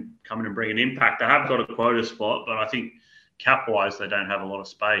can come in and bring an impact. They have got a quota spot, but I think cap-wise they don't have a lot of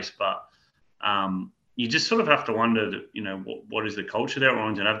space. But you just sort of have to wonder that, what is the culture there at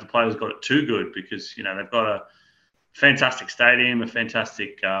Warrington? Have the players got it too good? Because they've got a fantastic stadium, a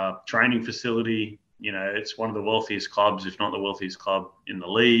fantastic training facility. It's one of the wealthiest clubs, if not the wealthiest club in the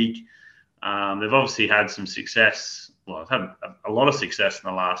league. They've obviously had some success. Well, they've had a lot of success in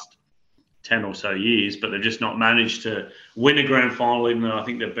the last 10 or so years, but they've just not managed to win a grand final, even though I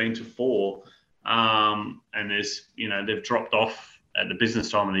think they've been to 4. And they've dropped off at the business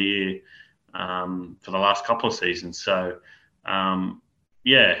time of the year for the last couple of seasons. So,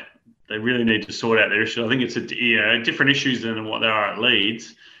 they really need to sort out their issues. I think it's different issues than what they are at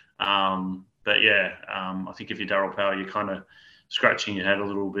Leeds. I think if you're Darryl Powell, you're kind of scratching your head a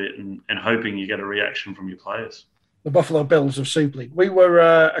little bit and hoping you get a reaction from your players. The Buffalo Bills of Super League. We were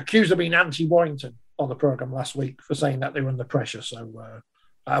accused of being anti-Warrington on the programme last week for saying that they were under pressure. So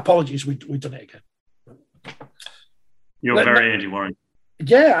apologies, we've done it again. You're very anti-Warrington.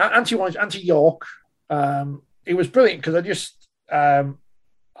 Yeah, anti-Warrington, anti-York. It was brilliant because I just...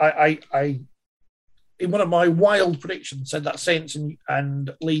 I in one of my wild predictions said that Saints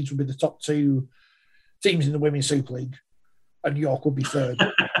and Leeds would be the top 2 teams in the Women's Super League, and York would be third,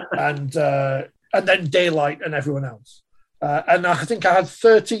 and then Daylight and everyone else. And I think I had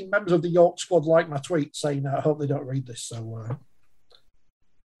 13 members of the York squad like my tweet saying, "I hope they don't read this." So,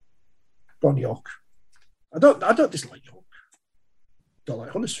 go on, York. I don't dislike York. Don't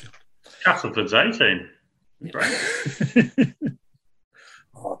like Huddersfield. Castleford's 18. Right.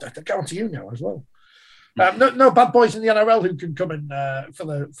 Oh, they're going to you now as well. No bad boys in the NRL who can come in for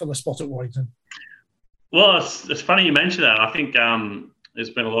the spot at Warrington. Well, it's funny you mention that. I think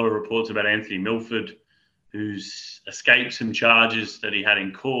there's been a lot of reports about Anthony Milford, who's escaped some charges that he had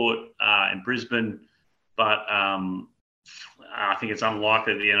in court in Brisbane. But I think it's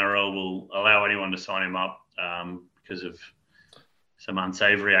unlikely that the NRL will allow anyone to sign him up because of some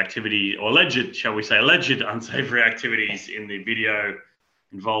unsavoury activity, or alleged unsavoury activities in the video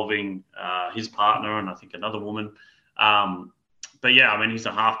involving his partner and I think another woman. But yeah, I mean, he's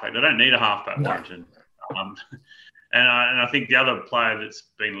a halfback. They don't need a halfback, Warrington. And I think the other player that's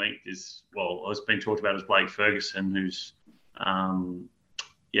been linked is, it's been talked about as Blake Ferguson, who's had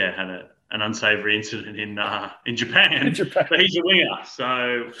an unsavoury incident in Japan. But he's a winger,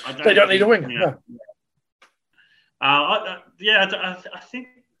 so they don't need a winger. No. I think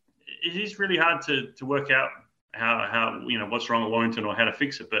it is really hard to work out how what's wrong at Warrington or how to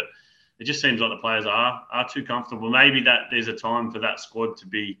fix it, but it just seems like the players are too comfortable. Maybe that there's a time for that squad to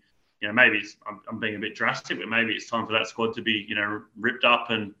be, maybe I'm being a bit drastic, but maybe it's time for that squad to be, ripped up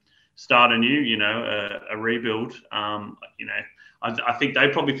and start anew, a rebuild. I think they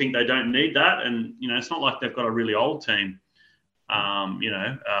probably think they don't need that, and it's not like they've got a really old team.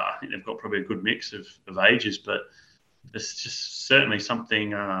 I think they've got probably a good mix of ages, but there's just certainly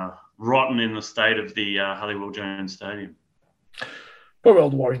something rotten in the state of the Halliwell Jones Stadium. Poor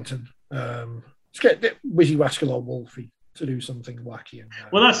old Warrington. Let's get Wizzy Waskell or Wolfie to do something wacky.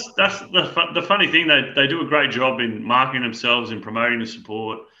 Well, that's the funny thing. They do a great job in marketing themselves, in promoting the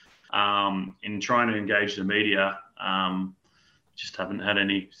sport, in trying to engage the media. Just haven't had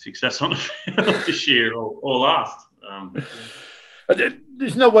any success on the field this year or last.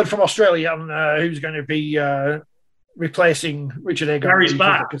 There's no word from Australia on who's going to be replacing Richard Egan. Gary's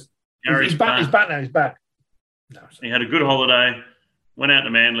back. He's back. He's back now. He's back. No, he had a good holiday. Went out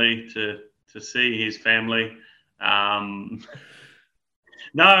to Manly to see his family.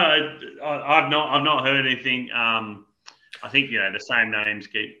 No, I've not heard anything. I think the same names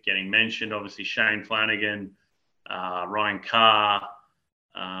keep getting mentioned. Obviously, Shane Flanagan, Ryan Carr,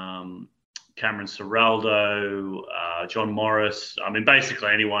 Cameron Serraldo, John Morris. I mean, basically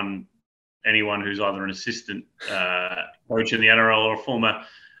anyone who's either an assistant coach in the NRL or a former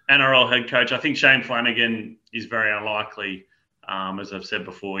NRL head coach. I think Shane Flanagan is very unlikely. As I've said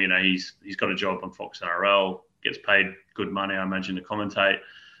before, he's got a job on Fox NRL, gets paid good money, I imagine, to commentate.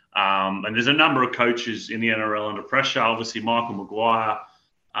 And there's a number of coaches in the NRL under pressure. Obviously, Michael Maguire,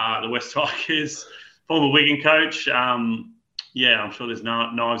 the West Tigers, former Wigan coach. I'm sure there's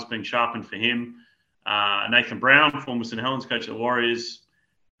knives being sharpened for him. Nathan Brown, former St Helens coach of the Warriors.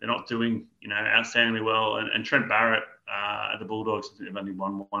 They're not doing, outstandingly well. And Trent Barrett at the Bulldogs, I think they've only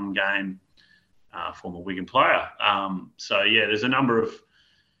won one game, former Wigan player. There's a number of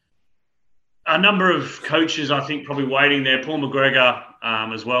coaches, I think, probably waiting there. Paul McGregor,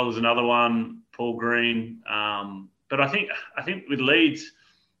 as well as another one, Paul Green. But I think with Leeds,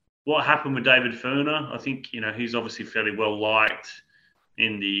 what happened with David Furner, I think, he's obviously fairly well liked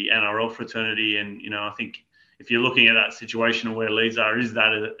in the NRL fraternity. And, I think if you're looking at that situation of where Leeds are, is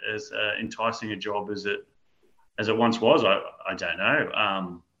that as enticing a job as it once was? I don't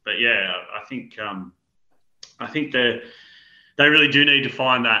know. But yeah, I think they really do need to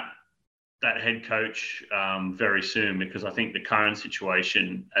find that head coach very soon, because I think the current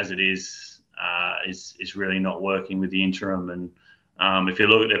situation as it is really not working with the interim. And if you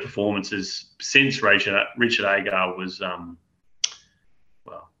look at their performances since Richard Agar was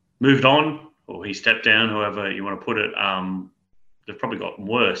moved on, or he stepped down, however you want to put it, they've probably gotten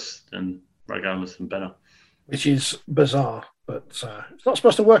worse regardless than better. Which is bizarre, but it's not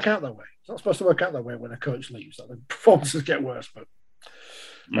supposed to work out that way. It's not supposed to work out that way when a coach leaves. The performances get worse, but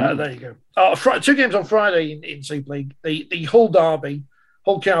there you go. 2 games on Friday in Super League. The Hull derby,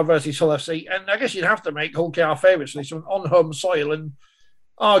 Hull KR versus Hull FC, and I guess you'd have to make Hull KR favourites for this one on home soil. And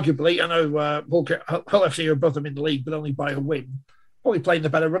arguably, I know Hull FC are above them in the league, but only by a win. Probably playing the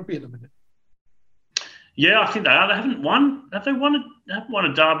better rugby at the minute. Yeah, I think they are. They haven't won. They haven't won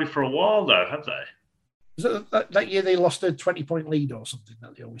a derby for a while, though, have they? Was that year they lost a 20-point lead or something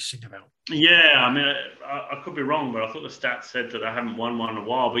that they always sing about? Yeah, I mean, I could be wrong, but I thought the stats said that they haven't won one in a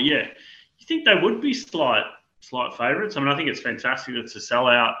while. But yeah, you think they would be slight favourites? I mean, I think it's fantastic that it's a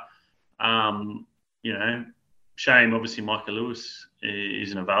sellout. Shame, obviously, Micah Lewis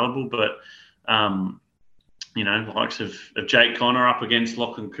isn't available, but, the likes of Jake Connor up against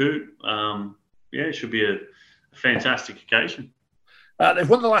Lachlan Coote, it should be a fantastic occasion. They've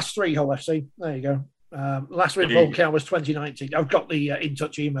won the last 3, Hull FC. There you go. Last win for Hull KR was 2019. I've got the In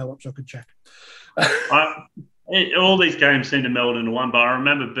Touch email up so I can check. All these games seem to meld into one, but I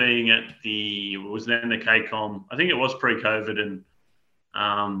remember being at the KCOM. I think it was pre-COVID,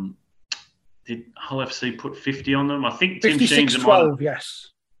 and did Hull FC put 50 on them? I think Tim Sheen's 56-12, yes.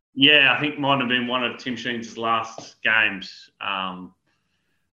 Yeah, I think might have been one of Tim Sheen's last games. I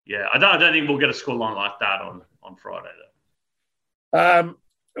don't think we'll get a scoreline like that on Friday, though.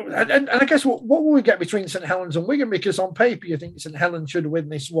 And I guess what will we get between St Helens and Wigan? Because on paper you think St Helens should win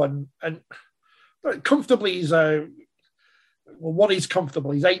this one, and comfortably is what is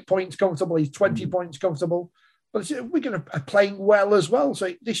comfortable? He's 8 points comfortable. He's 20 points comfortable. But Wigan are playing well as well,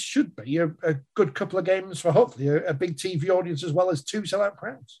 so this should be a good couple of games for hopefully a big TV audience as well as 2 sellout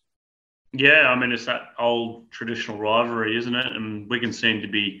crowds. Yeah, I mean, it's that old traditional rivalry, isn't it? And Wigan seem to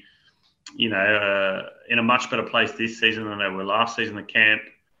be, in a much better place this season than they were last season. The camp,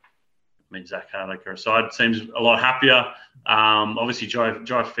 I mean, Zach Hardaker aside, seems a lot happier. Obviously,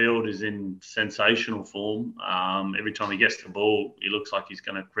 Jai Field is in sensational form. Every time he gets the ball, he looks like he's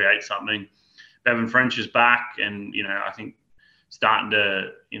going to create something. Bevan French is back, and I think starting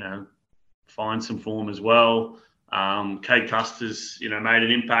to find some form as well. Cade Custer's made an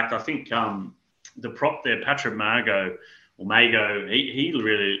impact. I think the prop there, Patrick Mago, he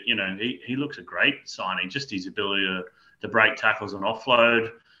really he looks a great signing. Just his ability to break tackles and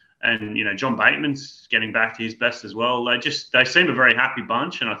offload, and John Bateman's getting back to his best as well. They seem a very happy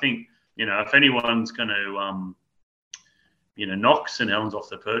bunch, and I think if anyone's going to knock St Helens off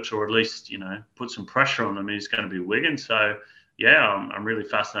the perch, or at least, put some pressure on them, is going to be Wigan. So, yeah, I'm really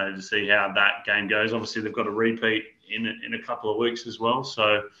fascinated to see how that game goes. Obviously, they've got a repeat in a couple of weeks as well.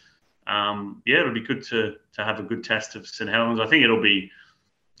 So, it'll be good to have a good test of St Helens. I think it'll be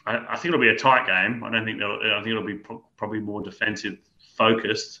a tight game. I think it'll be probably more defensive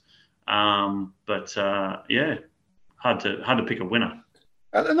focused. Hard to pick a winner.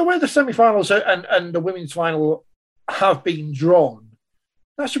 And the way the semi-finals and the women's final have been drawn,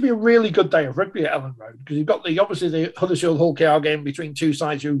 That should be a really good day of rugby at Ellen Road, because you've got obviously the Huddersfield Hull KR game between two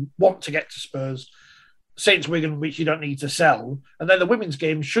sides who want to get to Spurs, Saints Wigan, which you don't need to sell, and then the women's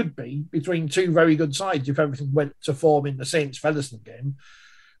game should be between two very good sides if everything went to form in the Saints Featherstone game.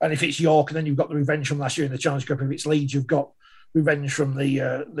 And if it's York, and then you've got the revenge from last year in the Challenge Cup. If it's Leeds, you've got revenge from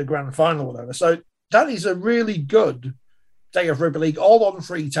the grand final or whatever. So that is a really good day of rugby league, all on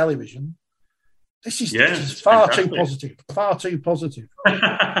free television. This is far too positive. Far too positive.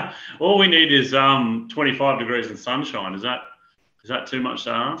 All we need is 25 degrees and sunshine. Is that too much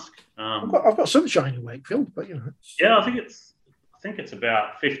to ask? I've got sunshine in Wakefield, but Yeah, I think it's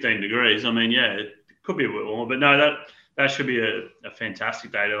about 15 degrees. I mean, yeah, it could be a bit warmer, but no, that should be a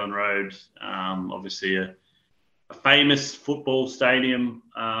fantastic day at Ellen Road. Obviously, a famous football stadium.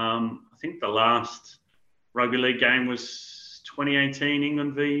 I think the last rugby league game was 2018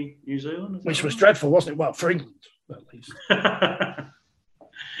 England v New Zealand, which was dreadful, wasn't it? Well, for England at least.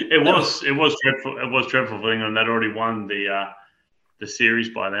 It was dreadful. It was dreadful for England. They'd already won the series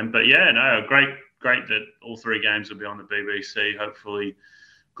by then. But yeah, no, great that all three games will be on the BBC. Hopefully,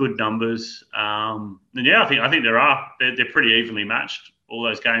 good numbers. And yeah, I think they're pretty evenly matched. All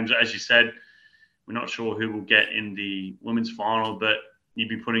those games, as you said, we're not sure who will get in the women's final, but you'd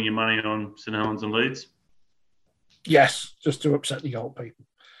be putting your money on St Helens and Leeds. Yes, just to upset the old people.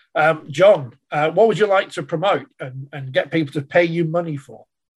 John, what would you like to promote and get people to pay you money for?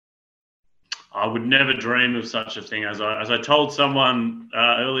 I would never dream of such a thing. As I told someone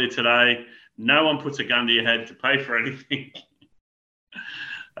earlier today, no one puts a gun to your head to pay for anything.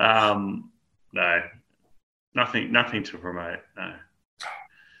 No, nothing to promote. No,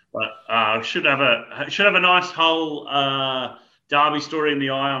 but should have a nice whole derby story in the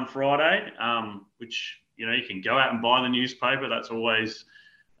Eye on Friday, which. You can go out and buy the newspaper. That's always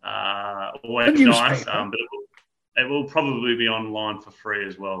nice. But it will probably be online for free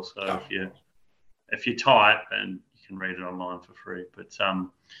as well. So if you're tight, then you can read it online for free. But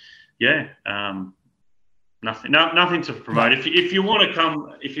nothing to promote. If you want to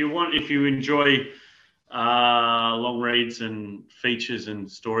come, if you enjoy long reads and features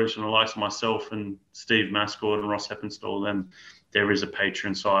and stories from the likes of myself and Steve Mascord and Ross Heppenstall, then there is a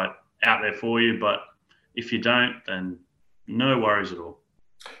Patreon site out there for you. But if you don't, then no worries at all.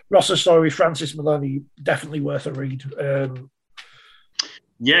 Ross's story with Francis Maloney, definitely worth a read.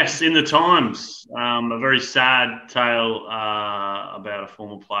 Yes, in the Times, a very sad tale about a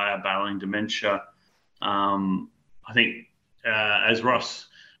former player battling dementia. I think, as Ross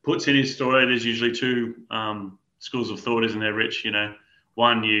puts in his story, there's usually two schools of thought, isn't there, Rich?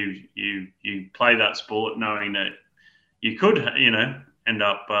 One, you play that sport knowing that you could, end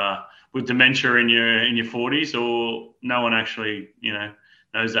up with dementia in your 40s, or no one actually,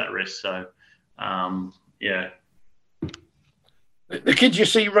 knows that risk. So, yeah. The kids you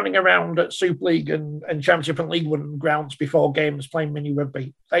see running around at Super League and Championship and League One grounds before games playing mini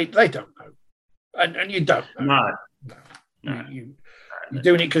rugby, they don't know. And you don't know. No. You're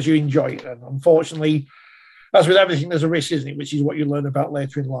doing it because you enjoy it. And unfortunately, as with everything, there's a risk, isn't it? Which is what you learn about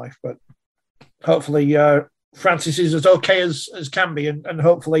later in life. But hopefully, Francis is as okay as can be, and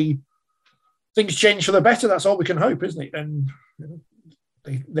hopefully things change for the better. That's all we can hope, isn't it? And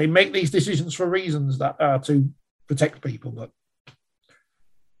they make these decisions for reasons that are to protect people, but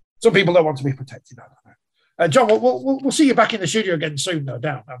some people don't want to be protected. I don't know. John, we'll see you back in the studio again soon, no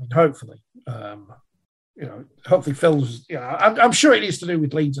doubt. I mean, hopefully. Hopefully Phil's. I'm sure it is to do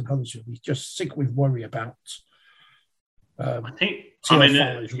with Leeds and Huddersfield. He's just sick with worry about. I think.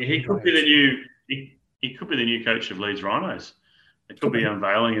 He could be the new coach of Leeds Rhinos. It could be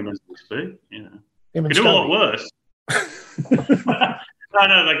unveiling him as we speak. He could do a lot worse.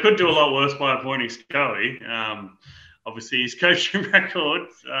 No, they could do a lot worse by appointing Scully. Obviously, his coaching record.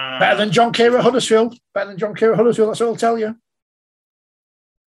 Better than John Keir at Huddersfield. That's all I'll tell you.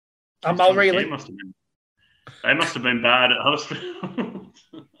 And Mulreilly. They must have been bad at Huddersfield.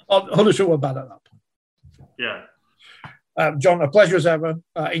 Huddersfield were bad at that point. Yeah. John, a pleasure as ever.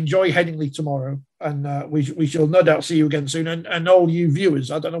 Enjoy Headingley tomorrow. And we shall no doubt see you again soon. And all you viewers,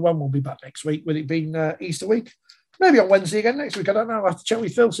 I don't know when we'll be back next week, with it being Easter week. Maybe on Wednesday again next week. I don't know. I'll have to check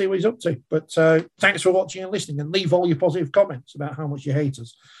with Phil, see what he's up to. But thanks for watching and listening. And leave all your positive comments about how much you hate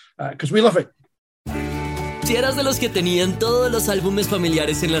us. Because we love it. Si eras de los que tenían todos los álbumes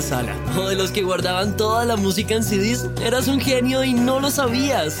familiares en la sala o de los que guardaban toda la música en CDs, eras un genio y no lo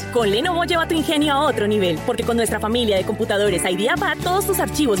sabías. Con Lenovo lleva tu ingenio a otro nivel, porque con nuestra familia de computadores IdeaPad, todos tus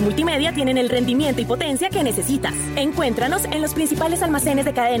archivos multimedia tienen el rendimiento y potencia que necesitas. Encuéntranos en los principales almacenes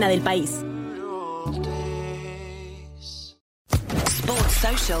de cadena del país. Sports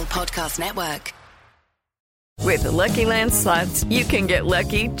Social Podcast Network. With the Lucky Land Slots, you can get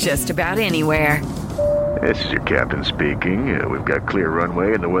lucky just about anywhere. This is your captain speaking. We've got clear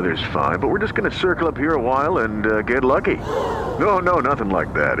runway and the weather's fine, but we're just going to circle up here a while and get lucky. No, nothing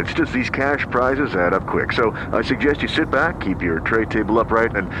like that. It's just these cash prizes add up quick. So I suggest you sit back, keep your tray table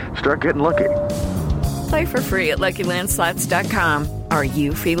upright, and start getting lucky. Play for free at LuckyLandSlots.com. Are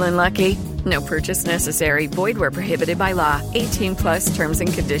you feeling lucky? No purchase necessary. Void where prohibited by law. 18+ terms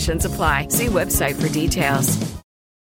and conditions apply. See website for details.